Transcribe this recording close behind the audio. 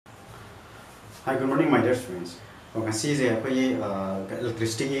Hi, good morning, my dear students. Ngasi je koi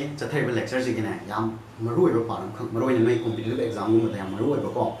electricity ki chathai lecture ji kina yam maru iba param khang maru ina nai competitive exam mu yam maru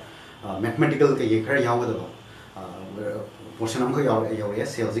iba ko mathematical ke ye khar yaw da portion am ko yaw ya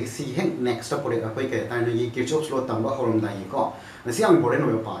sales ki si heng next step pore koi ke ta ni Kirchhoff's law tamba horom da yi ko si am important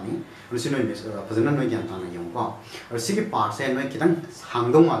no pa ni si no fazana no yan ta na yam ko si ki part se no kitang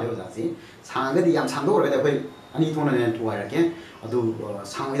hangdong ma le ja si sang ga di yam sang do ra da koi ani thona ne tu wa ra ke adu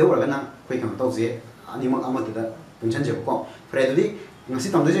sang do ra na koi kam tau je animal amata da punchen je ko fredly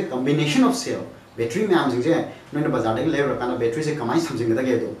ngasi tam de combination of cell battery me am jing je no bazar de lever kana battery se kamai samjing da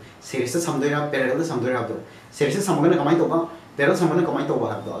ge do series samdoira parallel da samdoira do series samgana kamai to ba parallel samgana kamai to ba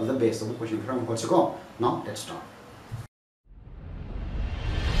ha do the base of question from ko chiko now let's start.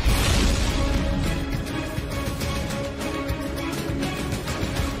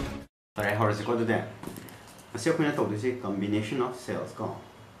 Alright, how is it called today? Asi ako na to this combination of cells ko.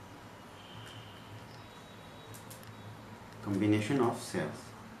 Combination of cells.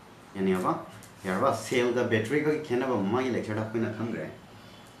 Yani apa? Yarba cell the battery ko kena ba mai lecture da koina khangre.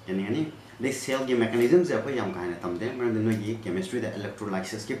 Yani the cell ki mechanisms ya ko yam kaina tamde mar no yi chemistry the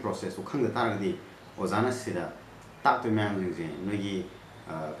electrolysis ki process ko khang da tar gi ozana sida tak to mam jing no yi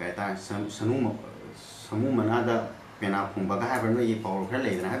ka ta samu mana da pena khumba ka ha no yi power khar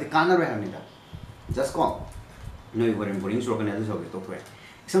le na ha kana re ha ni da just ko no yi boring so kana so to to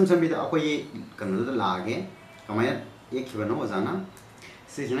some bi da ko yi kan da la ge kamaya एक खिबनो वजाना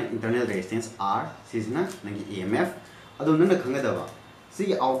सिजना internal resistance R सिजना नगी EMF अदो none खंगदबा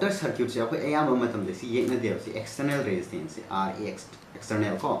सि outer circuit से अखो एयाम मतम दे सि येक न देव सि एक्सटर्नल रेजिस्टेंस R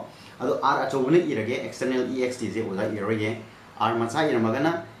एक्सटर्नल को अदो R अचोबने इरगे एक्सटर्नल EXT जे ओजा इरगे R मचा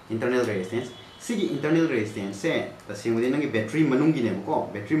इरमगना इंटरनल रेजिस्टेंस सि इंटरनल रेजिस्टेंस से तसिंगदे नगी बैटरी मनुंग गिने को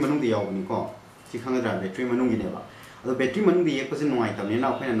बैटरी मनुंग दे यावनी को सि खंगदरा बैटरी मनुंग गिने बा अदो बैटरी मनुंग दे येक पसे नोय तमने ना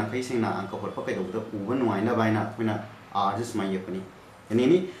अखोना नखै सिंगना अंक होर पकै दो उबन नोय ना बायना अखोना R just my yapani. And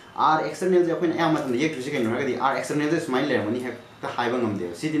any R external Japan Amazon the electricity already R external is my layer when you have the high bangum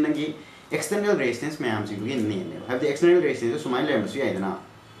there. See the external resistance may am name. Have the external resistance to my layer must be either.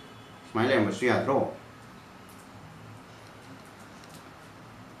 My layer must be a draw.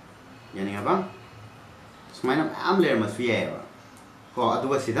 Yanaba Smile am layer must be ever. For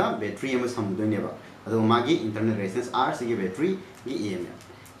Adwasida, battery must come to never. Although Magi internal resistance R see battery EMF.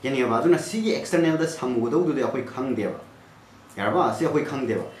 Yani abaduna si external da samgudo do de akoi khang deba yarba si akoi khang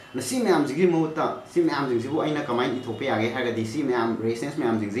deba na si meam jigi mota si meam jigi bu aina kamai ithope age haga di si meam resistance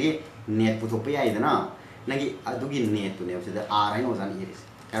meam jigi net puthope ai dana nagi adugi net to ne da r ai no jan iris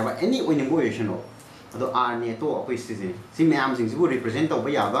yarba any oinbo equation no ado r net to akoi si meam jigi bu represent to ba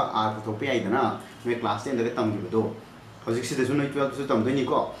yaga r puthope ai dana me class 10 da tam gi do hojik si da su no 12 su tam do ni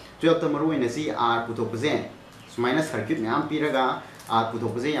ko 12 ta maru ina si r puthope je sumaina circuit meam piraga R put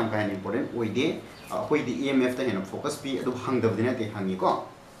up a kind important way day, the EMF the focus be to hang the dinner they hang you.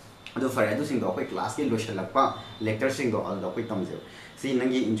 The Farado sing the class in Loshalapa, lecture sing all the quick thumbs. See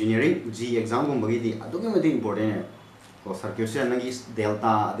Nangi engineering, G example Magidi, I don't know important for circuits and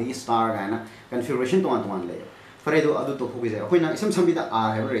delta, the star and configuration to one layer. Farado Adu to who is when some bit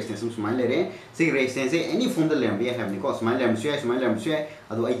R have resistance, smile layer, see resistance, any form the lamp, we have Nicos, my lamp share,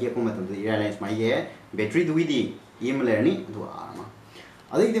 although I get comment of the airlines my year, battery do we the EM learning to armor.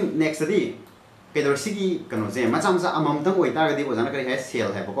 I think next day, Pedro Sigi can say, Masamsa among them with target was another has sale,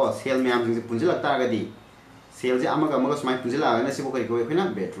 have a course, sale me am the Punjila target. Sales Amagamos my Punjila and a civil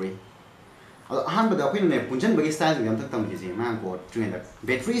battery. I'm but the opinion of Punjan Bagi style and Tom his man got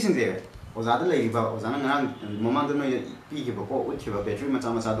batteries in there. Was other lady was an moment no people which have a battery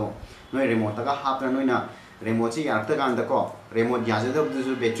Matamasado, no remote, half an noina, remote after the call, remote yazid of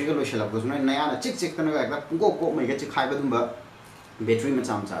the battery was no Nayana chick go make a high battery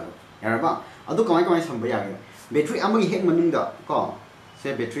Matamsado. Yaraba, I'll do come some bayag. Battery Amagi hit Manunda call.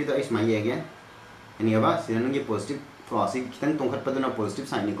 Say battery that is my again. Any of us, then positive crossing, then don't cut a positive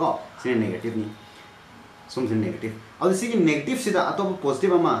sign. Call, say negative. Something negative. I'll the second negative see the atop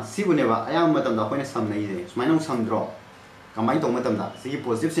positive ama, see whenever I am Matam the point some lazy, smile on some draw. Combine to Matam, see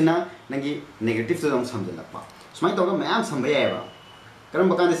positive sina, Nagi negative to them some lapa. Smile to them, I am some bayava.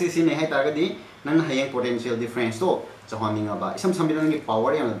 Karambakana see in a head target, none high potential difference. So, about some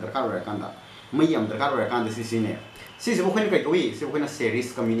power and the car kanda. Mayam the car kanda is in it. See when a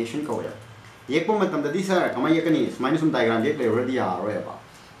series combination cover. Yekomatam the desire, Kamayakanis, minus some diagram, they already are wherever.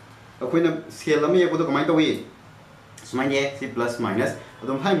 When a scale of me put a comment away. Smile C plus minus. I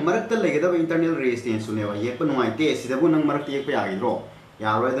don't find Marta like the internal resistance to never yet no idea. See the one Marta draw.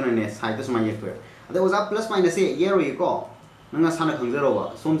 Ya rather than a situs my year. There was a plus minus a year ago. Nanga Sana comes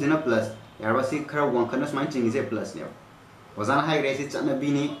over, some in a plus. Yarasi Kara one can mind is a plus now. Was on high race, it's on a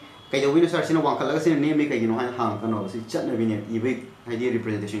beanie, kaido sir sina wangkhala sina name ni kaigino han hang kano si chatna bine ibe idea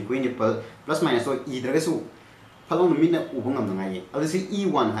representation queen plus minus so either su phalong mina ubungam ngai adu si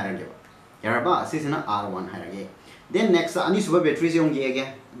e1 harage yaraba si sina r1 harage then next ani suba battery se ong ge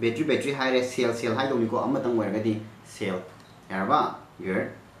battery hire cell hai doni ko amatang waragadi cell yaraba good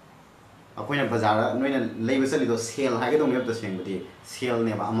akoina bazar noina leiba salido cell hage doni ab to sengbati cell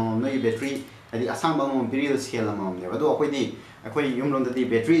ne ba amam noi battery adi asang ba mom period cell amam ne ba do akoidi akoi yum lon dati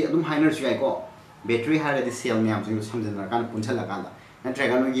battery adum hainer chu ai ko battery hare di cell myam sing samjana kan punchal kan na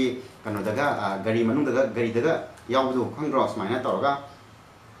traga no gi kano daga gari manung daga gari daga yawdu khangro smaina toroga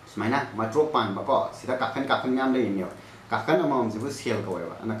smaina matro pan ba ko sida kakhan nyam le ni kakhan amam jibu cell ko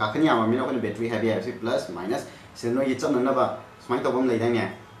wa na kakhan yam mi no ko battery have ya plus minus sin no yi cham na ba smain to bom le dang ne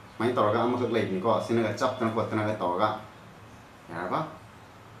smain toroga am khak le ni ko sin ga chap tan ko tan ga toroga ya ba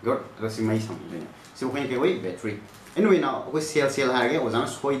good rasi mai sam le so ko ni ke wai battery anyway now we cell harage ozana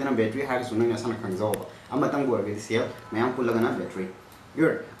soidana battery harage sunna sana khangjo amatang bor ge cell mayam pulagana battery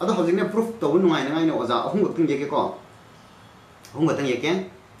good ado hojine proof to nungai ngai ne oza ahung gotting ge ko ahung gotting ge ken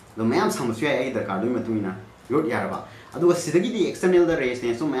do mayam samusya ai da ka do matuina good yaraba ado sidagi di external the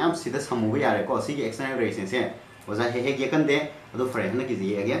resistance so mayam sida samu yare ko sigi external resistance se oza he ge kan de ado fare hana ki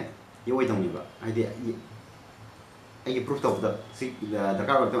ji ge ye oi dong ni ba idea ai proof to da si da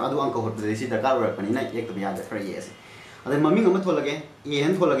ka ro ado anko hot de si da ka ro pani na ek to ya da fare yes अदे mummy गम थोलगे ए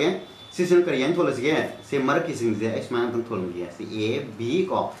हन थोलगे सिसन करियन थोलसगे से मर की सिंग जे S मान तंग थोलगे से A B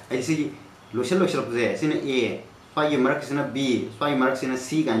को आई सी लोशल जे सिन ए स्वाई मर की सिन बी स्वाई मर सिन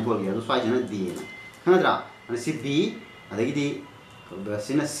सी गान थोलगे तो स्वाई जन डी हनद्रा अन सी बी अदगी दी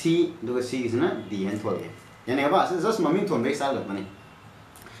सिन सी दो सी सिन डी हन थोलगे यानी अब जस्ट मम्मी थोन बे साल लगने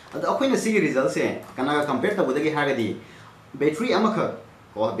अद अखोइन सी रिजल्ट से कना compare तबदगी हागदी battery अमख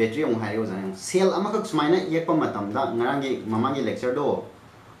ko battery ong hai ozan cell amakak sumaina yekpa matam da ngarangi mamangi lecture do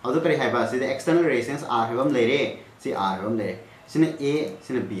adu kari hai ba si external resistance r hebam leire si r hebam leire sine a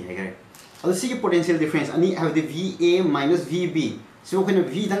sine b hai gare adu si potential difference ani have the va minus vb so khina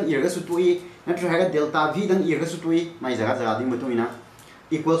v dang irga su tui natra haga delta v dang irga su tui mai jaga di mutuina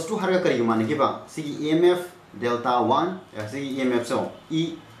equals to harga kari mane ki ba si emf delta 1 si emf so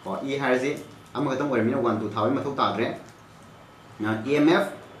e ko e harje amaga tang warmina 1 2 thawi mathau tagre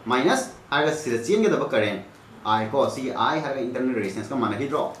EMF minus harga sida chain ga daba current I ko si I harga internal resistance ka mana hi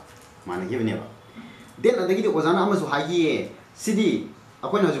draw mana hi bne ba then adagi di ozana amasu hagi sidi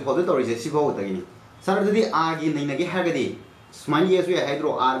akoi na ju photo tori je sibo utagi sar dadi R gi nei na gi harga di small yes we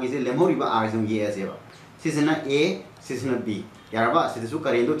hydro R gi je lemhori ba R jum gi ase ba sisna A sisna B yaraba sida su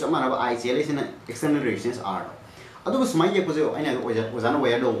current do chamana ba I chele sina external resistance R adu small ye ko je aina ozana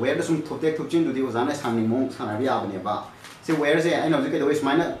where do sum thopte thopchin du di ozana samni mong sana bi abne ba से where से आई knowledge के दो इस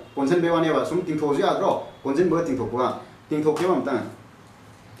मायने कौन बे वाने बा सुम तिंग थोजी आद्रो कौन बे तिंग थोकुआ तिंग थोके बमता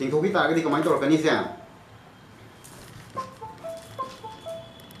तिंग थोकी तागे दी कमाई तो रखनी से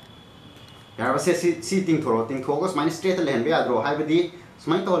यार बस सी तिंग थोको स्माइने स्ट्रेट लेन बे आद्रो हाई बदी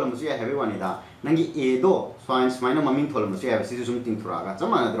स्माइन तो लमसु या हेवी वाने दा नंगी ए दो स्माइने ममिंग थोलमसु या सी सुम तिंग थोरागा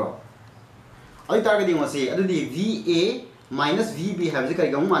चमाना द्रो अई तागे दी मसी अदुदी VA minus VB have the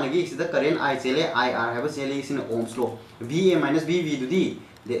carry managi is the current I chele IR have a chele is in ohms law VA minus VB do the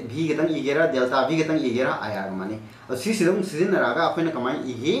V getang igera delta V getang igera IR money a system season raga upon a command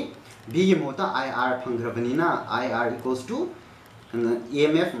ige V mota IR pangravanina IR equals to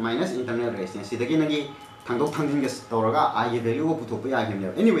EMF minus internal resistance see the ginagi tango tanging storaga I value of utopia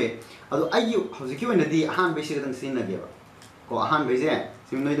anyway although I how's the in the hand basic than sin again go a hand base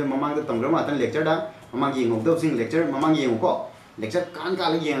similar to mamang the tongrama lecture da mamangi ngok sing lecture mamangi ngok lecture kan ka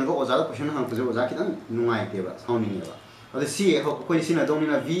le yeng ko oza question hang pujo oza kitang nungai te ba sounding ba ade si ho ko ni sina dong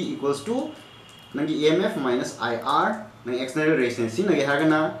na v equals to nangi emf minus ir nang external resistance sina ge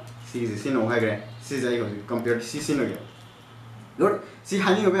hagana si sino hagre si jai ho compare si sino ge lord si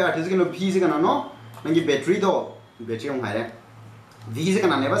hani be artist ke no v se kana no nangi battery do battery ong haire v se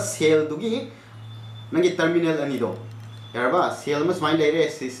kana ne ba cell du gi nangi terminal ani do yarba cell mas main leire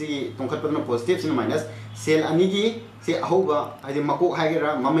si tongkhat padna positive sin minus cell ani gi se ahoba hadi mako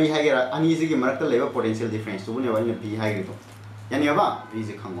haigera mamai haigera ani ji gi marakta leba potential difference to ne wa ni b haigri to yani ba b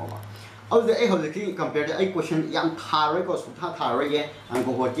ji khangwa ba au the a hob the compare the question yam thare ko su thare ye ang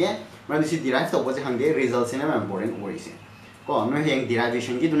ko hote man si derive to ko je hangde results ne important ori se ko no heng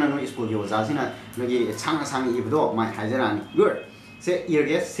derivation gi duna no school yo za sina no gi sang ibdo mai hajarani good se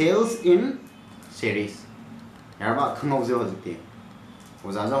irge cells in series yarba khangau je hojikti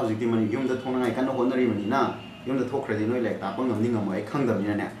oza za hojikti mani yumda thona ngai kan honari mani na yumda thokradi noi lek ta pang ngam ning amai khangdam ni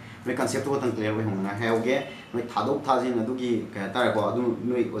na noi concept to tang clear we hongna hauge noi thadok thajin adugi ka tar ko adu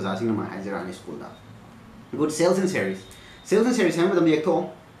noi oza sing ma hajara ni school da good sales and series ham dam ek tho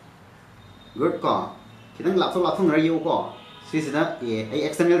good ko kitang laptop na yo ko si sida a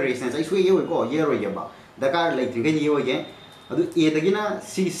external resistance ai sui yo ko ye ro ye ba dakar lai tri ga yo ye adu a dagina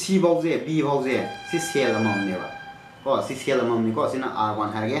c bau je b bau je si cell amount ne ba ko si cell amount ni ko sina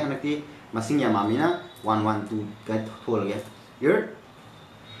r1 ha ge hanati masing ya mamina 112 ga thol ge here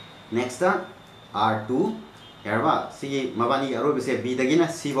next r2 yarba si mabani aro bise b dagina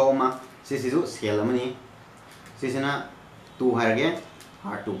c bau ma si sisu cell amani si sina 2 ha ge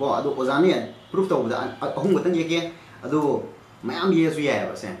r2 ko adu ozani proof to da ahum gatang ye ke adu mayam ye su ya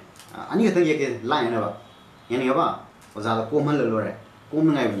ba se ani gatang ye ke line na ba yani ba ozala ko man lo re ko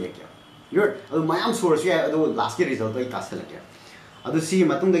ngai bi ye ke yor adu mayam source ya adu last ke result ai ka select ya adu si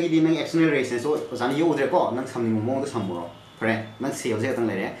matung dagi di nang external resistance so ozani yo de ko nang samni mo da samuro friend nang sale je tang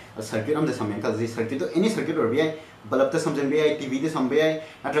le re circuit am da samyen ka ji circuit to any circuit or bi bulb ta samjen bi tv de sambe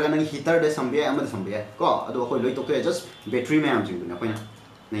natraga nang heater de sambe am da sambe ko adu ko loi to ke just battery me am jing na ko na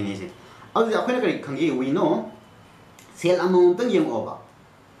nei nei se adu akhoi na kari khangi we know cell amount tang yeng over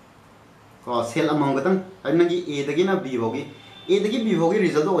ko cell amount ga tang ai nang gi a dagi na b bogi a dagi b bogi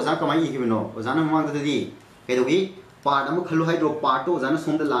result to oza kamai gi bino oza na mang da di kai do gi part am khalu hydro part to oza na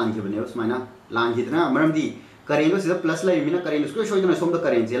som da lan gi bine usmaina lan gi na maram di current sida plus lai mina currentsko shoi na som da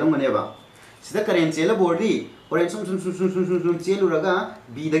current cell ngane ba sida current cell body current sum cell uraga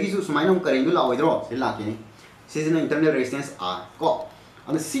b dagi su sumaina current du la oidro se la kini sisina internal resistance r ko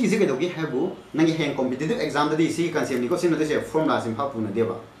and C is equal to have nangi hang competitive exam the C concept ni ko sin the formula sim pa puna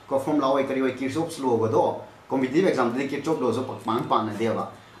deba ko formula wai kari wai Kirchhoff's law go do competitive exam the Kirchhoff law so pang pa na deba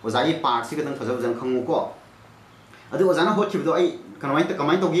ozai part si ka tang thajab jang khangu ko adu ozana hot chib do ai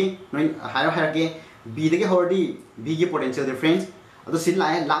kamai to gi noi higher ke B de ge hordi B ge potential difference adu sin la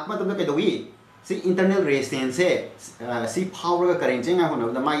lak ma tab ke do gi si internal resistance se si power ka current nga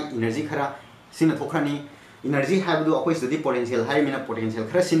hono da mai energy khara sin thokhrani energy have do akoi study potential hai mina potential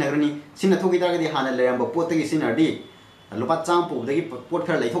khara sinagrani sina thoki ta gadi hana le amba pot gi sinardi lupa cham pu dagi pot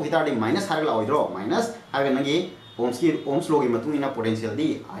khara lai thoki ta di minus har la oidro minus har ga nangi ohms law gi matung ina potential di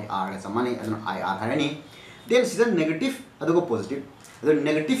ir ga samani aduna ir harani then season negative adugo positive adu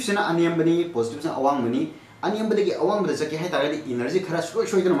negative sina aniam bani positive sina awang bani aniam bani awang bada chaki hai ta gadi energy khara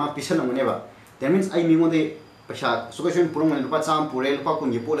shoi dana ma pisan ngone ba that means ai mi ngode pasha suggestion purung lupa cham pure lupa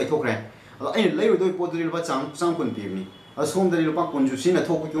kun gi po lai thokre ai lai do po dri lupa cham kun pi ni asom dri lupa kun ju sina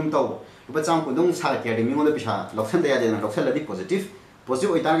thoku kyum taw lupa cham kun dong sa ke de mi ngode pisha loksan da ya de na loksan la di positive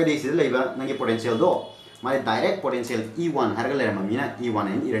oi tar ga de sil leiba nangi potential do mai direct potential e1 har ga le ma mina e1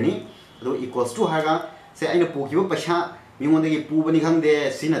 and irani do equals to har ga se aina pu ki ba pasha mi ngode gi pu bani khang de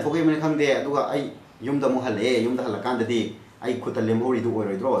sina thokai mani khang de adu ga ai yum da mo hale yum da halakan da di ai khuta lem hori du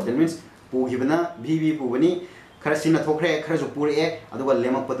oi ro that means pu gi bana bv pu bani khara sina thokre khara ju pure adu ga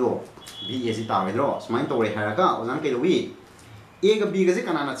lem padu b a si ta we dro smain to re har ga ozan ke do wi a ga b ga se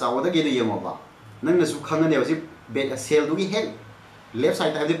kana na chaw da ge do yemo ba nang na su khang ne si bet cell du gi head left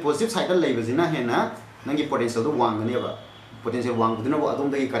side have the positive side da lei ba jina he na nang gi potential do wang ne ba potential wang du na ba adom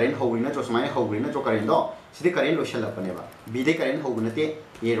da gi current ho ri na tro smain ho ri na tro current do si de current lo shal up ne ba b de current ho na te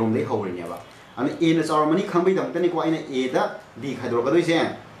a rom de ho ri ne ba am a na chaw mani khang bai dam ta ni ko aina a da b khai do ga do se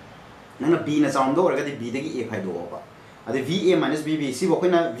nang na b na chaw do ga de b de gi a khai do ba ade va minus bb si bo khoi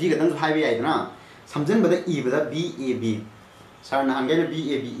na v ga dang hai bai ai na samjen ba da e ba da bab sar na hangai na bab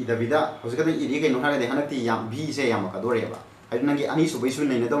i da vida hoje ka i ri ga no ha de hanakti yam b se yam ka do re ba ai nang gi ani su bai su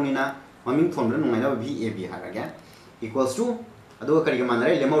nei na dong ni na maming thon na ngai na vab ha ra ga equals to ado ka ri ga man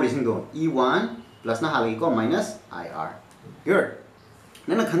rai lemau ri sing do e1 plus na halagi ko minus ir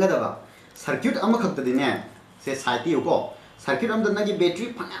good na khanga da ba circuit am khak ta dine se saiti ko circuit am da na gi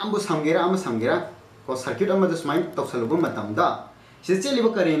battery phang am bu samgera ko circuit am da smain toksalubu matam da se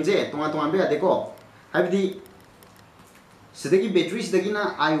cheliba current je tonga be ade ko habidi sidagi battery sidagi na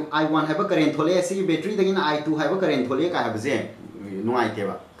i1 have current thole si battery dagi na i2 have current thole ka have je nuai ke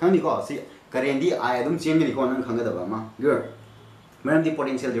ba khangni ko si current di I adum change ni ko nang khanga da ba ma good maram di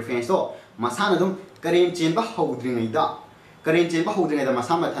potential difference so masana dum current change ba hodri ngai da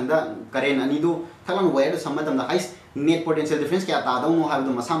masa ma thanda current ani du thalang wire samma dam da high net potential difference kya ta dong no ha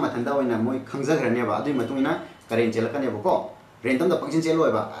du masa ma thanda oina moi khangja grane ba adu matung ina current chela kane ba ko random da function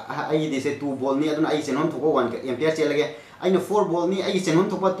chelo ba ai di se 2 volt ni aduna ai chenon thoko 1 ampere chelage aina 4 volt ni ai chenon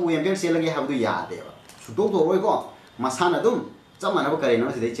thoko 2 ampere chelage ha du ya de ba su do roi ko masana dum chamana ba current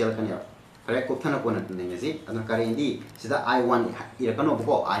no se dei chela kane ba kare ko thana ko na ne si aduna current di sida i1 ira kano ba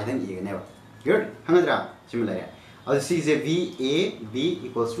ko I then i ne ba good hangadra simulare adu c is v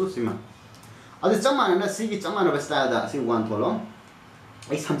equals to sima adu chamana na c gi chamana ba style da si 1 tholo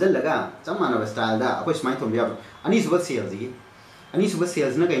ai samjal laga chamana ba style da akoi smai thom ya ani suba sales gi ani suba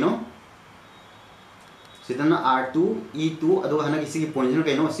sales na kaino सिदना R2 E2 अदो हना किसी की point न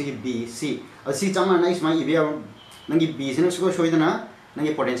कइनो सी B C असी चमा ना इसमा इबे नंगी B से न सुको सोइदना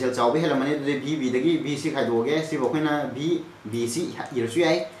नंगी पोटेंशियल चाव बे हेला मने दे B दगी B C खाइदोगे सी बखैना B C इरसु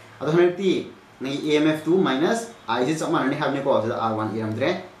याय अदो हनती नंगी AMF2 माइनस I से चमा ने हाबने को R1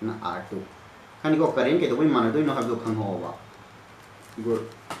 इरमद्रे ना R2 खानी को करेंट के तो कोई माना दो नो हाबदो खंगहोबा गुड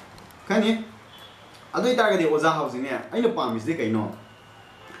खानी अदो इतागदे ओजा हाउसिंग ने आइनो पामिसदे कइनो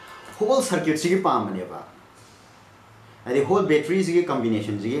होल सर्किट सिगी पामनेबा अरे whole battery सिगी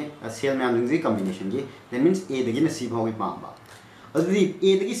combination सिगी cell ma'am सिगी combination गी दैट मींस A दगी न C भागी पामबा अदि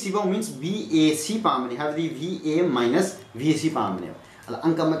A दगी C भाग means BAC पामने हाबदि VA minus VC पामने अला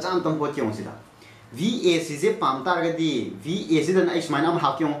अंक मचाम तम पोत क्यों सिदा VAC से पाम तारगदि VAC दन x माइनस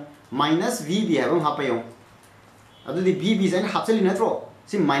हाफ क्यों माइनस VB हाबम हापयो अदि VB से हापचली नत्रो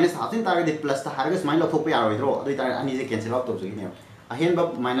सी माइनस हापचिन तारगदि प्लस ता हारगस माइनस लथोप यारोइद्रो अदि तार अनि जे कैंसिल आउट तोजगिने अहेन बा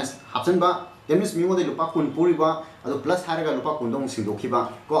माइनस हापचन बा दैट मींस मिमोदे लुपा कुन पुरिबा अदो प्लस हारगा लुपा कुन दong सिंदोखिबा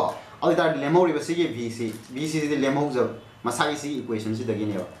को अदि तार लेमोरिबा सिगे VC से लेमोजब मसागी सी इक्वेशन से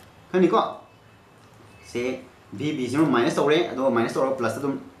दगिने खनि को से VB से माइनस तौरे अदो माइनस तौर प्लस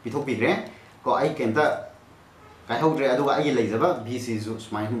दम पिथोक पिग्रे को आई केंता काय होद्रे अदो आई लेजबा VC जो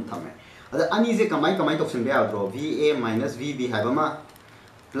स्माइ हम थमे अदो अनि जे कमाई तोक्सन बे आउद्रो VA minus VB हाबमा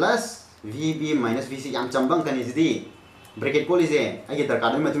plus VB minus VC याम चंबंग कनि जिदि ब्रैकेट कोलिजे आगे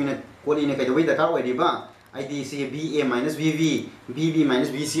दरकार में तुमने कोली ने कइदो दरकार ओइरिबा आईडी सी BA minus VB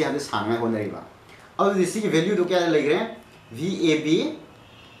minus VC हाबे सांगा होनरिबा अब दिस की वैल्यू तो क्या लइग्रे VAB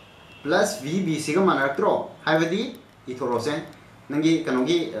प्लस VBC का मानरक्त्रो हाबदि इथोरोसे नंगी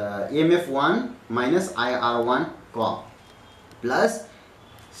कनोगी AMF1 माइनस IR1 को प्लस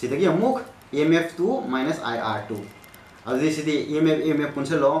सिदगी अमुक AMF2 माइनस IR2 अब दिसिदी EMF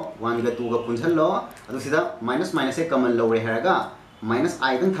पुंछलो 1 का 2 का पुंछलो अदु सिदा माइनस माइनस से कमन लौरे हरगा माइनस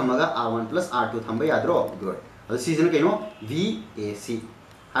I दं थमगा R1 प्लस R2 थंबे याद्रो गुड अदु सिजन कइनो VAC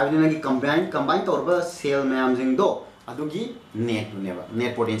हाबदि नगी कंबाइन तौरबा सेल मैम जिंग दो अदुगी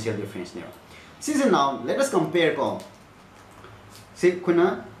नेट पोटेंशियल डिफरेंस नेबा season now let us compare को से खुना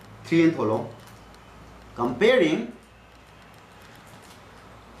 3 एंड थोलो कंपेयरिंग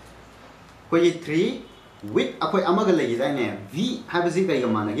कोई 3 with अखोई अमगा लेगिदाइने V हाबसि कइगा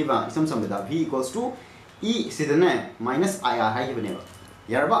मानगिबा इसम समदा V equals to E सिदने minus IR हाइगिबनेबा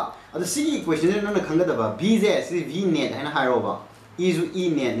यारबा अद सी इक्वेशन ने न खंगदबा V जे सि V net हाइना हाइरोबा E जु E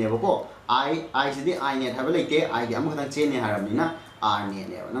net नेबको I सिदि I net हाबा लेते I गे अमखदं चेन ने हारबनिना R net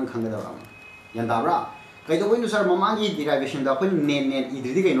नेबा नंग खंगदबा यंदाब्रा कइदोबोइनु सर ममागी डिराइवेशन दा अपन net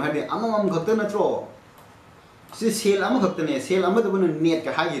इद्रिदि कइनो हादे अममम खक्त नत्रो से सेल अम खक्तने सेल अमदबन नेट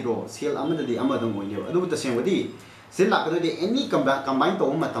का हागिरो सेल अमददि अमदं ओइनेबा अदुबु तसेंबदि से लाकददि एनी कंबाइन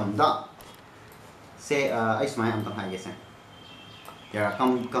तो मतमदा से आइसमाय अमतम हागे से या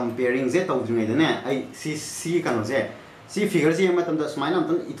कंपेयरिंग जे तौद्रिङैदने आई सी कनो जे सी फिगर जे मतमदा स्माइन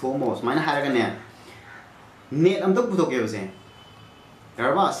अमतम इथोमो स्माइन हारगने नेट अमतक पुथोकेबो से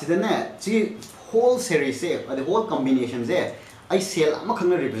यारबा सिदने ची होल सीरीज से अदि होल कॉम्बिनेशन जे आई सेल अम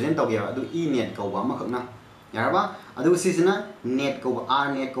खंगना रिप्रेजेंट तौगेबा अदु ई नेट कौबा अम खंगना यारबा अदु सिजना नेट को R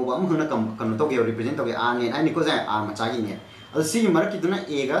नेट को हम हना कम तो के रिप्रेजेंट तो के R नेट आई निको जाय R मचा की नेट अदु सी मरक किदना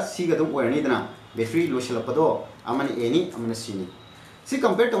A गा C गा दम ओरनी दना बैटरी लोशलपदो अमन A नि अमन C नि सी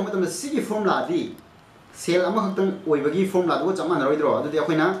कंपेयर तो मतम C की फॉर्मूला दी सेल अम खतन ओइबगी फॉर्मूला दो चमा नरोइद्रो अदु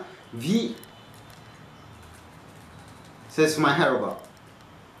अखोइना V से स्माइ हारोबा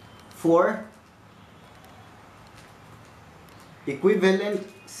for equivalent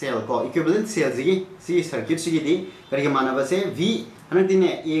cell को equivalent cell जी सर्किट जी दी करके मानव से V हनती ने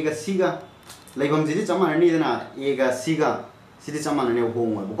A का C का लाइबम जी चमा ननी दना A का C का सिदि चमा नने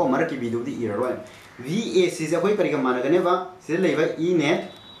होंग बको मर की बिदु दी इररोय VAC जे कोई करके मानगने बा सिदि Laiba E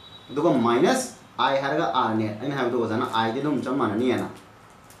net दुको minus I हरगा R net अन हाबदो जना I दि दुम चमा ननी याना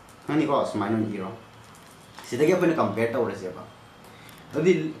हनी को माइनस इरो सिदि के अपन कंपेयर तो रसेबा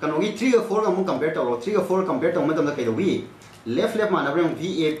अदि कनोगी 3 और 4 का मु कंपेयर तो 3 और 4 कंपेयर तो मतलब कइदोगी left मानबरे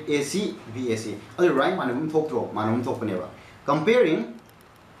VAC VAC अदि right मानबम थोक्त्रो मानबम थोकनेबा comparing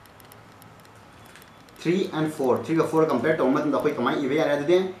 3 and 4 3 का 4 कंपेयर तो मतलब कोई कमाई इवे यार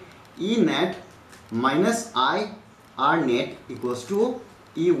दे E net minus I R net equals to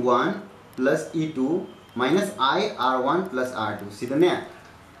E1 plus E2 minus I R1 plus R2 सिदने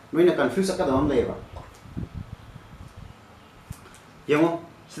नोइना confuse का दम लेबा यमो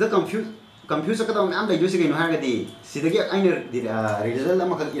सिदा कंफ्यूज का मैम लैदो से कइनो हारगदि सिदगी आइना रिजल्ट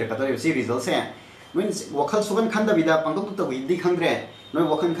अमा खल इरकतरे सी रिजल्ट से नोइन वखल सुगन खंदबिदा पंगतु तबि दि खंद्रे नोइ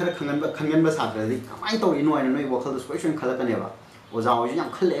वखन खर खंगनबा सात्रदि कमाइ तौरि नोइ नोइ वखल क्वेश्चन खलकनेबा ओजा होजि याम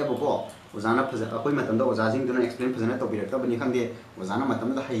खलेबको ओजाना फज अखोइ मतमदा ओजाजिंग दुना एक्सप्लेन फजना तौबिरतबनि खंदे ओजाना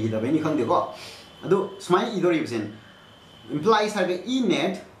मतमदा हाइदबनि खंदेको adu smile idoribsen implies harga e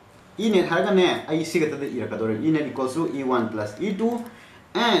net harga ne ai sigata the irakador e net equals to e1 plus e2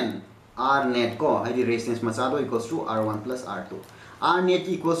 and r net ko hadi resistance machado equals to r1 plus r2 r net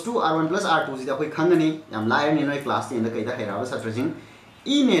equals to r1 plus r2 sida koi khangani yam layer ni noi class 10 da kaida hairaba satrajing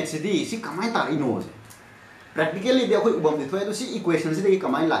e net sidi si kamai ta ino se practically de koi ubam de thoi to si equation sidi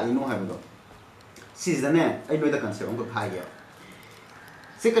kamai la ino habdo si is the ne ai noi da concept ko khai ya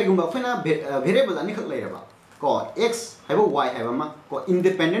se kari gumba phena variable ani khak lai raba ko x haiba y haiba ma ko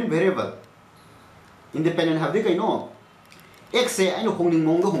independent variable independent have de kai no x se ai no hongning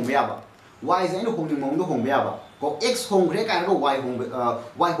mong do hong ba ba y se ai no hongning mong do hong ba ba ko x hong re ka ko y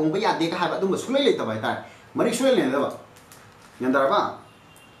hong ba ya de ka haiba dum sulai le ta ba ta mari sulai le da ba nyandar ba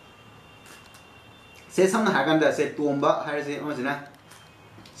se samna hagan da se tomba har se ma jina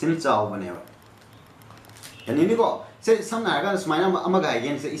sim chao bane ba yani ni ko se samna hagan smaina amaga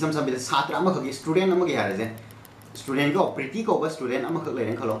again se isam sam bi satra ama khagi student ama gi har se student ko pretty ko ba student ama khag le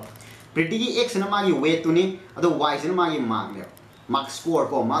ren khalo pretty ki x na ma gi weight tu ni ado y se na ma gi mark le mark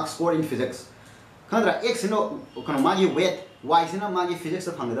score in physics khandra x no kono ma gi weight y se na ma gi physics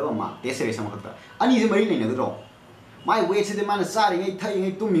ta phang da ba mark test re sam khata ani se mari le ne do my weight se de man sa ri ngai thai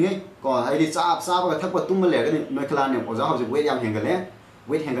ngai tum ngai ko hai ri cha ba thak pa tum le ga ni noi khla ne oja hau weight yam hengal le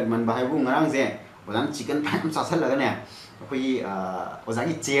weight hengal man ba hai bu ngarang je ojan chicken prime sa sal la ga ne koi oja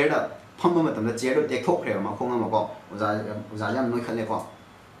gi chair da pham ma tam da chair do tek thok re ma khong ma ko oja jam noi khale ko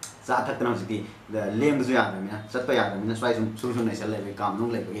sa thak tan si da lem du ya da mina sat pa ya da mina swai sum nei sal le be kam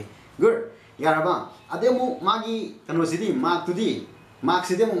nong le be good ya ba ademu magi kanu si di mark tu di mark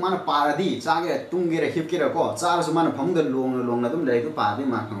se demu mana paradi chage tungge hip ke ko char su mana pham da long na dum le tu pa di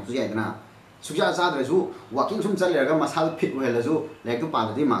mark nong su ya na sukya cha da su walking sum chal ga masal fit we la su le tu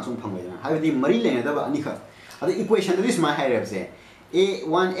pa di mark sum phang we na ha di mari le da ba ani kha adi equation this my high rep se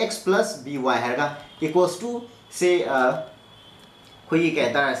a1x plus by harga equals to say khoi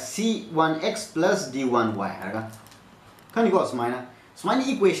ke ta c1x plus d1y harga kan ko smaina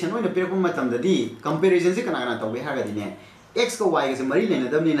equation no na per ko matam da di comparison se kana ta we harga di ne x ko y se mari le na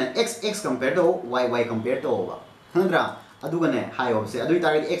dam ni na x compare to y compare to ba handra adu ga ne high of se adu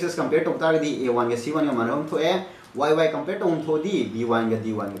target x compare to target di a1 ga c1 ga marom to e y compare to to di b1 ga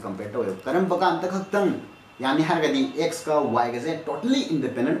d1 ga compare to karam ba kan ta khak yani harga di x ka y ga se totally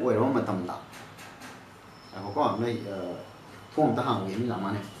independent oil ro matam da ko noi form ta hang ni la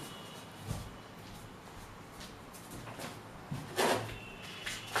mane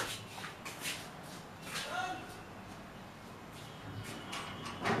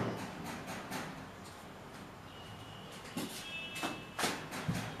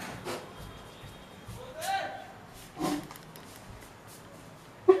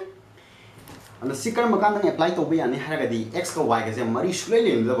sikar makan nang apply to be ani harga di x ka y ga se mari shlai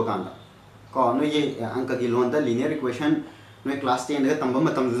le da bakan da ko no ye anka gi lon da linear equation no class 10 da tamba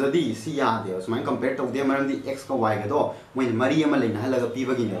matam da di si ya de usman compare to de maram di x ka y ga do moi mari ama le na hala ga pi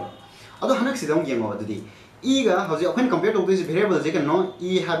ba gi ne ado hanak si dong yeng wa di e ga hoje okhen compare to this variable je kan no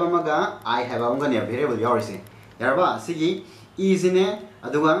e haba ma ga I haba ma ga ne variable yaw se yarba si gi e sine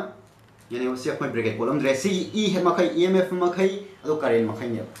adu ga yani si akoi bracket column dre si e he ma khai emf ma khai ado current ma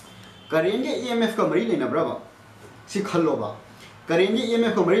khai ne current के EMF का मरी लेना bro सी खल्लो बा current के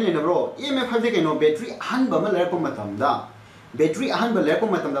EMF का मरी लेना bro EMF हल्दे के नो बैटरी अहन बम लर को मतम दा बैटरी अहन बम लर को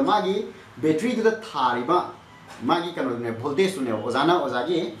मतम दा मागी बैटरी जो थारी बा मागी कनो ने वोल्टेज सुने ओजाना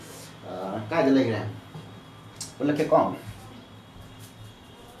ओजागी काय दे लगे बोल के कौन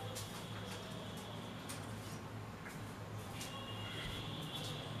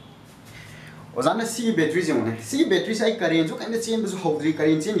ओजाना सी बैटरी जे मोने सी बैटरी से करेंट जो कने चेन बस होद्री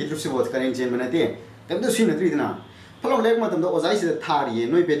करेंट चेन गिट्रु से बहुत करेंट चेन बनाते तब तो सी नत्री दिना फलो लेक मतम तो ओजाई से थारी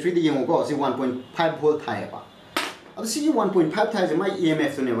नोय बैटरी दे यमो को सी 1.5 वोल्ट थाय बा अब सी 1.5 थाय जे माय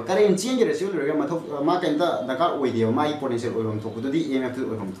EMF तो ने करेंट चेन गे रेसियो लगे मथो मा केंता दरकार ओइ दे माय पोटेंशियल ओइम तो कुदि EMF तो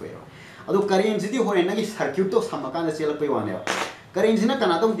ओइम तो अदो करेंट सिदि होरे नगी सर्किट तो समकान सेल पे वाने करेंट सिना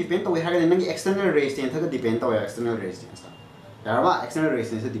कना तो डिपेंड तो हागे नगी एक्सटर्नल रेजिस्टेंस था डिपेंड तो एक्सटर्नल रेजिस्टेंस यारबा एक्सटर्नल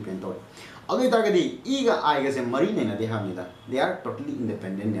रेजिस्टेंस से डिपेंड तो अगले तारगदी ई गा आई गा से मरी लेना दे Hamida they are totally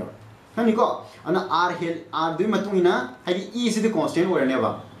independent never खनि को अना आर हेल आर दुई मतुइना हाइदि ई से द कांस्टेंट ओर नेबा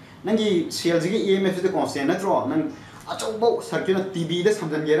नंगी सेल जिगे EMF से द कांस्टेंट नत्रो नंग अचौबो सर्किट टीवी द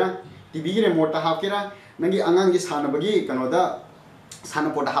समजन गेरा टीवी गे रिमोट ता हापकेरा नंगी अंगांग गे सानबगी कनोदा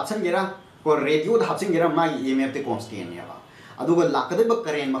सानपोट हापसन गेरा को रेडियो द हापसन गेरा मागी EMF द कांस्टेंट नेबा अदुगा लाकदे ब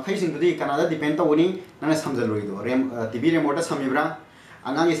करेंट मखै सिंग दुदि कनादा डिपेंड तवनी नंग समजल रोइदो रेम टीवी रिमोट ता समिब्रा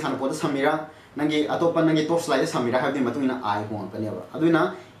अंगांगी सानपोट समीरा नंगी अतोपन नंगी टॉर्च लाइट समीरा हाबदि मतुइना आई होन कनेबा अदुइना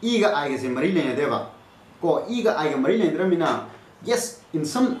ई गा आई गे से मरी लेने देबा को ई गा आई गा मरी लेंद्र मिना yes in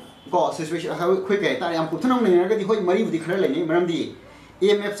some ko situation khoi kai ta yam puthanong nei ga di hoi mari budi khara leni maram di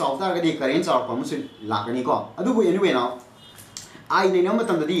EMF chaw ta ga di current chaw pa musu lakani ko adu bu anyway now I nei no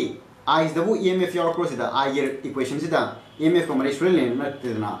matam da di I is the EMF your cross da I equation sida EMF ko mari sure len na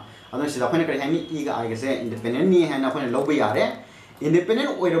tidna adu sida khoi kai hani e ga I ga se independent ni ha na khoi lo ba yare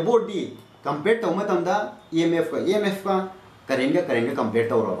independent oira board di compare to matam da EMF ka current ga compare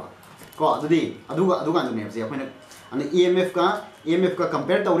to ro ba ko adu di adu ga ne se khoi na and EMF ka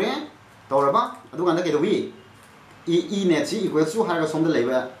compare to re to ra ba adu ga da ke do wi E net si equals to har som the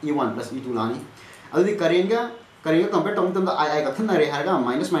level E1 plus E2 lani adu di current ga compare to matam da I ka thana re har ga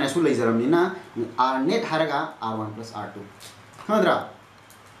minus su lai jaram ni na R net har ga R1 plus R2 khamdra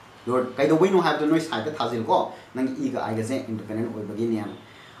lord kai do we no have the noise side ta thazil ko nang E ga I ga se independent oi bagi ni am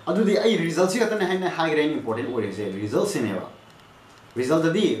adu di ai results ga tan hai high rank important oi se results ne ba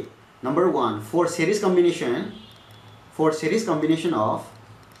result di number 1 for series combination of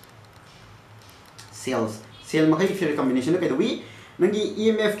cells cell makai series combination kai do we nangi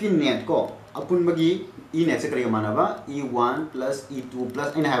EMF ki net ko apun bagi E net se kare manaba E1 plus E2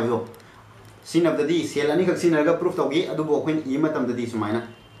 plus ina have do sin of the d cell ani khak sin ga proof tawgi adu bo khoin E matam da di sumaina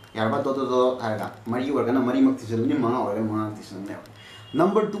yarba to tharga mari warga na mari mak tisul ni manga or manga tisul ne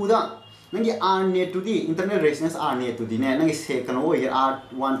number 2 da nangi R net to the internal resistance R net to the ne nangi se kan o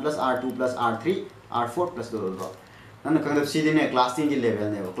R1 plus R2 plus R3 R4 plus do nan kang da si ne class 10 gi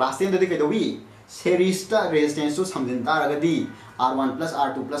level ne class 10 da di kai do wi series ta resistance to samjin ta ga di R1 plus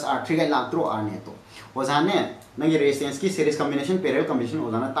R2 plus R3 ga lak tro R net to ozane nangi resistance ki series combination parallel combination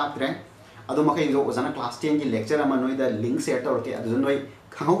ozana ta tre adu makai jo ozana class 10 gi lecture ama noi da link share tor ke adu noi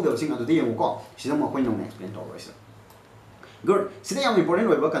khangau da sing adu di yemu ko sida mo khoi no explain tor roisa good sida yam important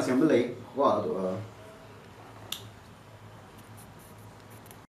oi ba concept lai ko adu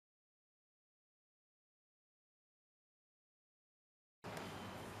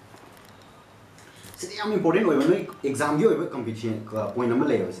sida yam important oi ba noi exam gi oi ba competition point number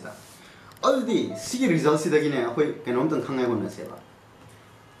lai oi sida all the C results sida gi ne khoi kenom tang khangai gon na se ba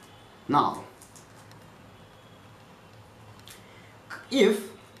now if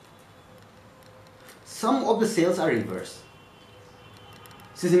some of the cells are reversed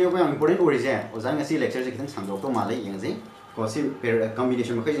this is important origin ozang asi lecture se kitang samjok to malai yang je ko si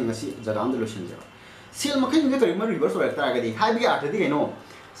combination ma khai jing asi jaga am solution je cell ma khai jing ka ma reverse ora ta ga di hai bi art di no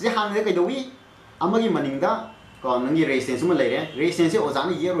si hang de kai do wi amagi maning da ko nangi resistance ma leire resistance ozang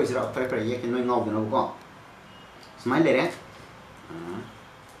ni year roisra fer ye ken noi ngau de no ko smile leire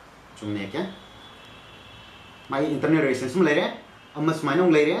chumne kya mai internal resistance ma leire amma smile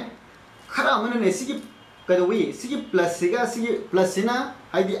nong leire khara amana ne si kai do wi si plus siga si plus sina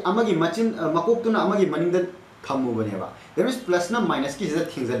hai di amagi machin makok tu na amagi maning da thamu bane ba there is plus na minus ki sida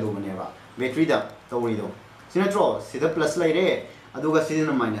things do bane ba battery da tawri do sina tro sida plus leire aduga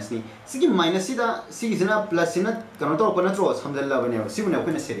sida minus ni sigi minus sida sigi sina plus sina kano to ko na tro samjal la bane ba si bane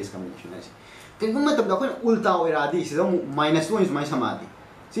ko na series combination ai kai gum matab da ko ulta oira di sida minus 1 is minus samadi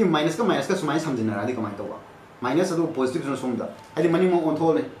si minus ka sumai samjina ra di kamai to ba minus adu positive zone somda ai mani mo on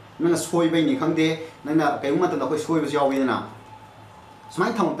thole nang soi bai ni khangde nang na kai gum matab da ko soi ba yaw wi na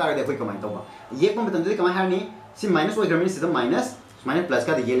sumai thang ta de ko kamai to ba ye ko matam de kamai ha ni si minus oi gramin sida minus plus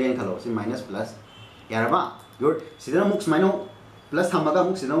ka de yelen khalo si minus plus yaraba good sida muk sumai no plus thamaga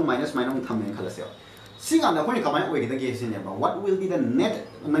muk sida minus thamen khala se si ga na ko ni kamai oi de ge sin ba what will be the net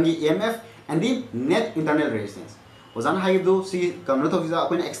nangi EMF and the net internal resistance ozan hai do si kamno to visa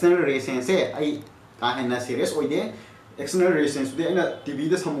ko external resistance se ai ka hena serious oi de external resistance de na TV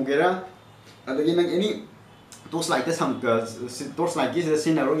da samugera adagi nang any torch light da sam torch light gi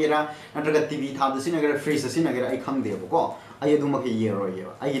sin na rogera natraga TV tha da sin na freeze sin na ai khang de ko ai du ma ke ye ro ye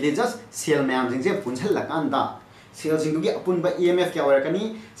ai de just cell ma'am jing je punchal la kan da cell jing du gi apun ba EMF kya wara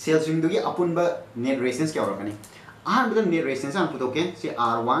kani cell jing du gi apun ba net resistance kya wara kani ahan ba net resistance an puto ke si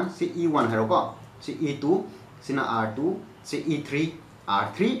R1 si E1 haro ko si E2 sina R2 si E3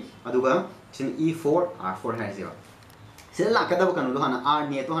 R3 aduga sin E4 R4 hai zero sila la kada ba kanu do hana R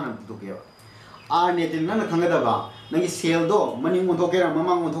net to hana puto ke R net na na thanga da ba nangi cell do maning mon thokera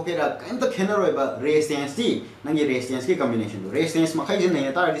mamang mon thokera kaim ta khena roi ba resistance ti nangi resistance ki combination do resistance ma khai jin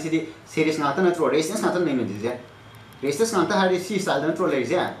nei ta di si series na ta na tro resistance na ta nei ni je resistance na ta hari si style na tro le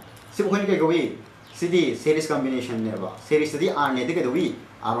je si khoi ke go wi si di series combination ne ba series di R net ke do wi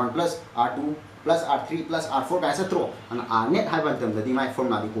R1 plus R2 plus R3 plus R4 ka sa tro ana R net hai ban tam da di mai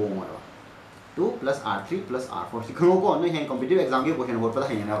formula di ko mo 2 plus R3 plus R4 si khano ko no hen competitive exam ki question hot pa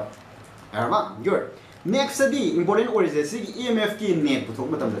hai na arba good next di important origin si EMF ki net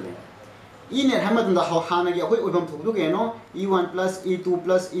puthok matam da E net ha matam da hana gi akoi oibam thok du ke no E1 plus E2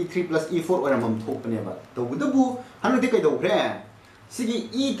 plus E3 plus E4 oram thok ne ba to bu hanu de kai do gre सिगी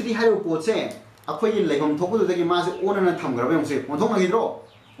E3 हाइरो pot से अखोई लेगम थोपदुदगी मासे ओनना थमग्रबे हमसे ओंथोंग नगिद्रो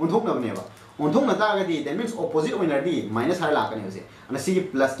ओंथोंग नबनेबा ओंथोंग नतागदी that means opposite ओइनरदी minus higher लाकने होसे अन सिगी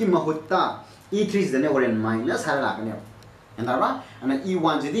plus की महुत्ता E3 दने Oren minus higher लाकने एंदारबा अन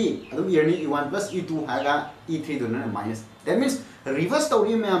E1 जिदी अदु इयरनी E1 plus E2 हागा E3 दुने minus that means reverse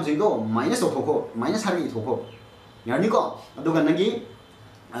तौरी ma'am ginkgo minus थोखो minus higher थोखो यानी को अदुगा नगी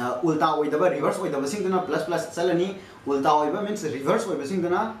उल्टा ओइदबा रिवर्स ओइदबा सिंगना प्लस प्लस चलनी उल्टा ओइबा means reverse ओइबा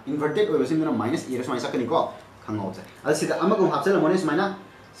सिंगना inverted ओइबा सिंगना minus errors माइ सकनी को खंगौ से अद सिदा अमगो हापचल मोने स्माइना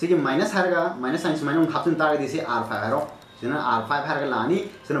सिगी माइनस हारगा माइनस साइन स्माइना हापचन तारगदी से r5 हारो सिना r5 हारगा लानी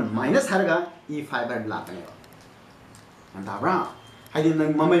सिना माइनस हारगा e5 हार लाकने अंदाब्रा हाइदि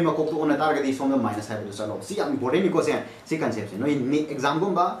नंग ममै मकोक तो ओना तारगदी सोम माइनस हार दु चलो सी याम इम्पोर्टेंट निको से सी कांसेप्ट से नो एग्जाम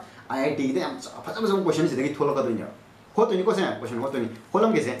गुम्बा IIT दे याम फजम फजम क्वेश्चन सिदगी थोलका दुनिया होतो निको से क्वेश्चन होतो नि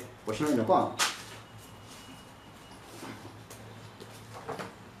होलम के से क्वेश्चन निको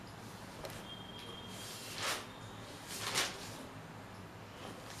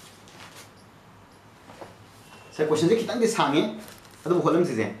से क्वेश्चन से खितंग दे सांगे अदु होलम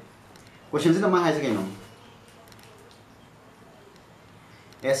से क्वेश्चन से मा हाइ से केनो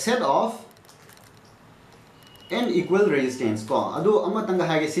a set of n equal resistance को अदु अमा तंग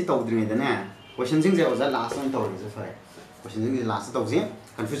हाइ के सी तौद्रिने दने क्वेश्चन सिंग जे ओजा लास्ट वन तौरि जे फरे क्वेश्चन सिंग जे लास्ट तौजे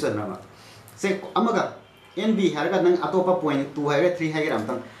कंफ्यूज करना से अमगा n b हारगा नंग अतोपा पॉइंट 2 हाइगा 3 हाइगा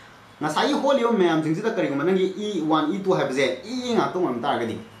रमतंग ngasai holio मैम सिंग जे करिगुम नंगी e1 e2 हाइब जे e nga तो हम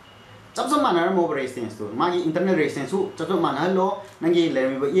तारगदी चप चप मानर मो रेजिस्टेंस तो मागी इंटरनल रेजिस्टेंस सु चप चप मानर लो नंगी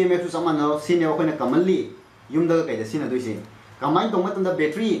लेरमिबो EMF सु चप मानर सिने अखोइना कमनली युमदा कइदा सिना दोइसे कमाइन तो मतम द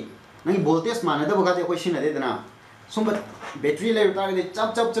बैटरी नंगी वोल्टेज मानदा बगादे अखोइ सिना देदना सुम बैटरी ले तारगदी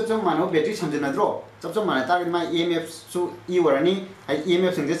चप चप चप चप मानो बैटरी समजनद्रो चप चप माने तारगदी मा EMF सु e वरनी हाइ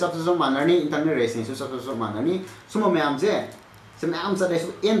EMF सिंग जे चप चप मानरनी इंटरनल रेजिस्टेंस सु चप चप मानरनी सुम मैम जे से मैम से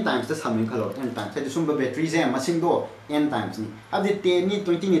n times द समिंग खलो n times से सुम बैटरी जे मसिंग दो n times नि अब दे 10 नि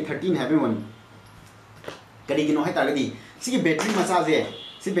 20 नि 13 हैबे वन करी गिनो है तारगदी सी बैटरी मसा जे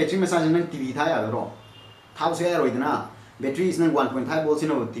सी बैटरी मसा जे नंग टीवी था यारो थाव से यारो इदना बैटरी इस नंग 1.5 वोल्ट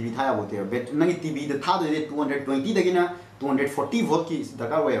सिनो टीवी था याबोते बैटरी नंग टीवी द था दे 220 दगिना 240 वोल्ट की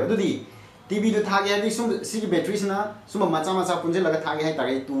दरकार होय अदुदी टीवी द था गया सुम सी बैटरी सिना सुम मचा मचा पुंजे लगा था गया है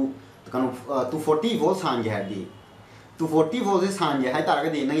तारगे 240 वोल्ट सान गया है दी 240 वोल्ट से सान गया है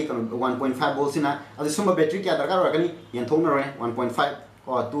तारगदी नंगी 1.5 वोल्ट सिना अदु सुम बैटरी क्या दरकार होगनी यंथोंग नरोय 1.5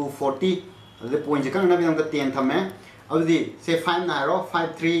 और 240 अदु पॉइंट जकन ना बिदम का 10 थमे अदुदी से 5 ना रो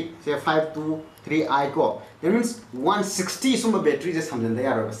 53 से 523 आई को दैट मींस 160 सुम बैटरी जे समझन दे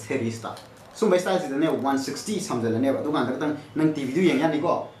यारो सीरीज ता सुम बैस्टा से ने 160 समझन ने अदु गान तक नंग टीवी दु यंग यानी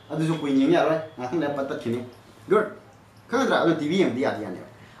को अदु जो कुइन यंग यारो नाथन ले पत्ता खिने गुड खंद्रा अदु टीवी यंग दिया दिया ने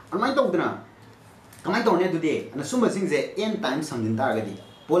अनमाइ तौदना कमाई तौने दुदे अन सुम सिंग जे n टाइम्स समजिन तारगदी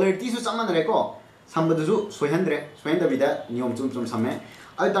पोलैरिटी सु चमन रे को समबदु सोहन दबिदा नियम चुम चुम समे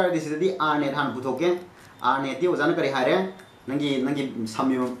अय तारगदी सिदि r net हान पुथोके r net ति ओजान करे हारे नंगी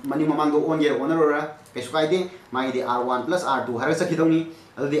समी मनी ममांगो ओनगे ओनरोरा केसु काइदे माइदि r1 + r2 हारे सखिदौनी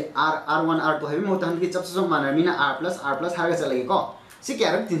अदि r1 r2 हाबि मोत हनकि चपसो मानरमिना r+r+ हारे चलगे को सि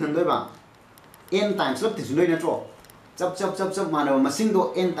क्यारक तिनदोइबा n टाइम्स लब तिनदोइ नत्रो चप चप चप चप मानव मसिंग दो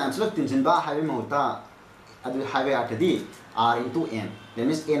n टाइम्स लब तिनजिन बा हाबे महता अदु हाबे आटदी r into n that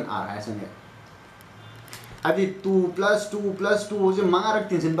means nr है सने अबि 2 + 2 + 2 जे मारक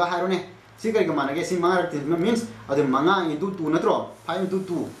तिनजिन बा हारोने सी करिक मानगे सी मारक तिनजिन मींस अदु मंगा into 2 नत्रो 5 into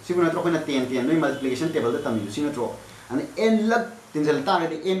 2 सिगु नत्रो कोना 10 10 नो मल्टीप्लिकेशन टेबल द तमियु सी नत्रो अनि n लब तिनजल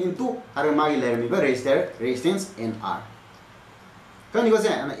तारदि n into हारो मागी लेरमिबा रेजिस्टेंस nr कनिको से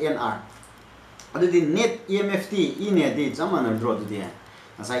nr अदुदी net EMF T e net दी जमान ड्रॉ दुदी है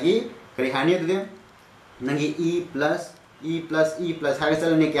असागी करी हानि दुदी नंगी e plus हागे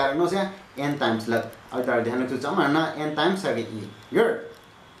चलने क्या रखनो से n टाइम्स लग अदर ध्यान तो जमान ना n टाइम्स हागे e गुड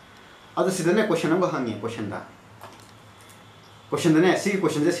अदु सिदने क्वेश्चन नंबर हंगे क्वेश्चन दने सी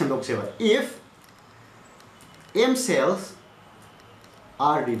क्वेश्चन जे सेंदोक सेवा if m cells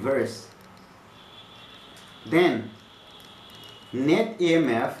are reversed then net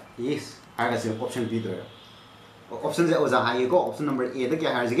EMF is आगे से ऑप्शन बी दो ऑप्शन से ओजा हाई को ऑप्शन नंबर ए द क्या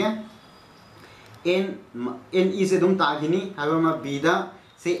है जगे n e से दुम तागिनी हाबे मा बी दा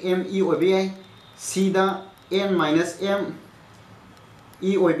से m e ओबीआई c दा n minus m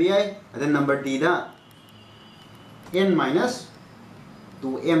e ओबीआई अदे नंबर डी दा n minus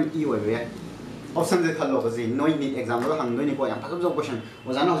 2m e ओबीआई option से खलो बजी नोइ नी एग्जाम लो हंग दोनी को या फसब जो क्वेश्चन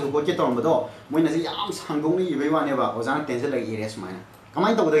ओजाना हो को के तोरम बदो मोइना से याम सांगौनी इबै वाने बा ओजाना टेंशन लगी इरेस माइना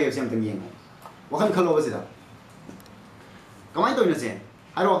कमाई तो बदगे सेम तंग येंगो वखन खलो बसिदा कमाई तो इनसे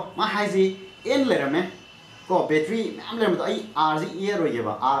हारो मा हाइजी n लेरमे ko battery am le ma ai r ji ye ro ye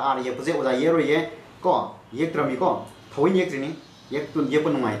ba r ye pose oda ye ro ye ko ye trami ko thoi ye trini ye tun ye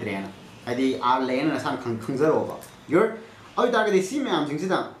pon ngai tre na adi r le na san khang khang zaro ba your ai ta ga de si me am jing si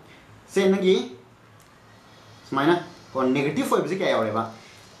da se na gi smaina ko negative foi bji ka ya re ba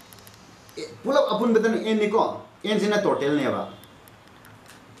pull up upon button n ni ko n jina total ne ba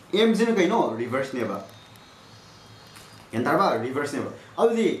m jina kai no reverse ne ba enter ba reverse ne ba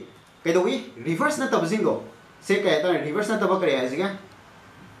adi kai do wi reverse na tab jing go se kai ta reverse na tab kare ha ji ga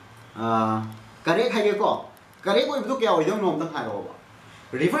correct hai ko correct oi bu kya oi dong nom dang ha ro ba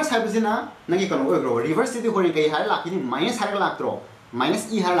reverse hai bu jina nangi kan oi ro reverse ti ko ni kai ha la ki ni minus ha la tro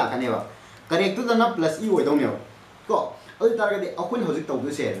minus e ha la ka ne ba correct tu da na plus e oi dong ne ba ko oi tar ga de akun hojik tau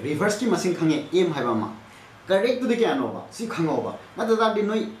du se reverse ki machine khange m hai ba ma correct tu de kya no ba si khango ba na da di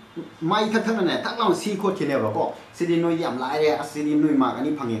noi mai thak thak na thak law si khot ki ne ba ko si di noi yam la re si di noi ma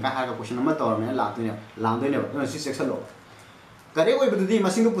ani phange ka ha ka question ma tor me la tu ne lang do ne ba si section lo correct oi bu di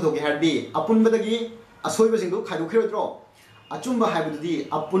machine du puthok ki har di apun ba da gi asoi ba sing du khai du khiro tro achum ba hai bu di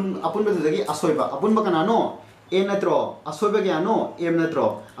apun ba da gi asoi ba apun ba kana no n na tro asoi ba kya no m na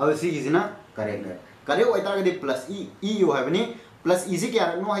tro aw si gi na correct ne correct oi tar ga di plus e u hai ba ni plus e ji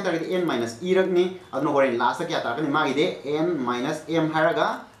kya no hai tar ga n minus e rak ni adno horen last kya tar ga ni ma gi de n minus m hai ga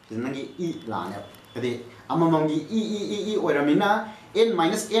nagi e la ne adi amamam gi e oi ramina n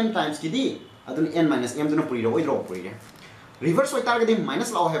minus m times ki di adun n minus m dun puri ro oi ro puri ge reverse oi tar ga di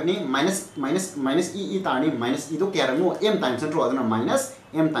minus law have ni minus e tar ni minus e do kya no m times ro adun minus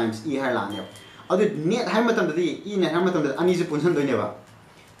m times e hai la ne adu net hai matam di e net hai matam da ani ji punsan do ne ba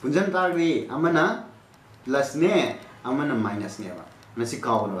punsan tar gi amana plus ne amana minus ne ba na si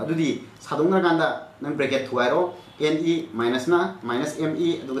ka no adu di sadong na ganda nang bracket thuaro ne minus na minus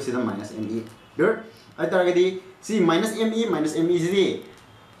me adu sida minus me here ai tar ga di si minus me ji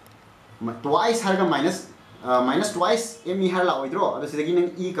twice har ga minus twice me har la oidro adu sida gi nang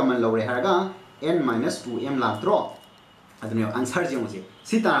e common lo re har ga n minus 2m la tro adu ne answer ji mo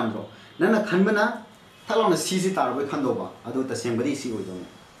si taram do nana khanbana thalong na si tar bo khan do ba adu ta sem badi si oido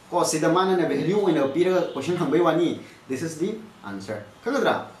ko sida mana na value in a pira question hang bai wani this is the answer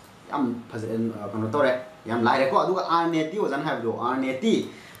kanadra am phasen kano tore yam lai re ko adu r net ti ojan have do r net ti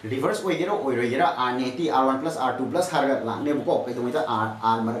reverse oi gero oi gera r net ti r1 plus r2 plus har ga la ne ko kai to mai ta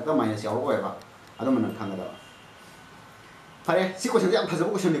r marak ka minus yaw oi ba adu man khangada pare si question yam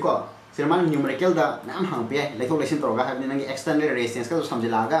phasen question ni ko sirman numerical da nam hang pe lai thok lesson tor ga have ni nang extended resistance ka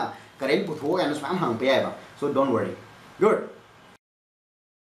samjila ga current putho ga nam hang pe ba so don't worry good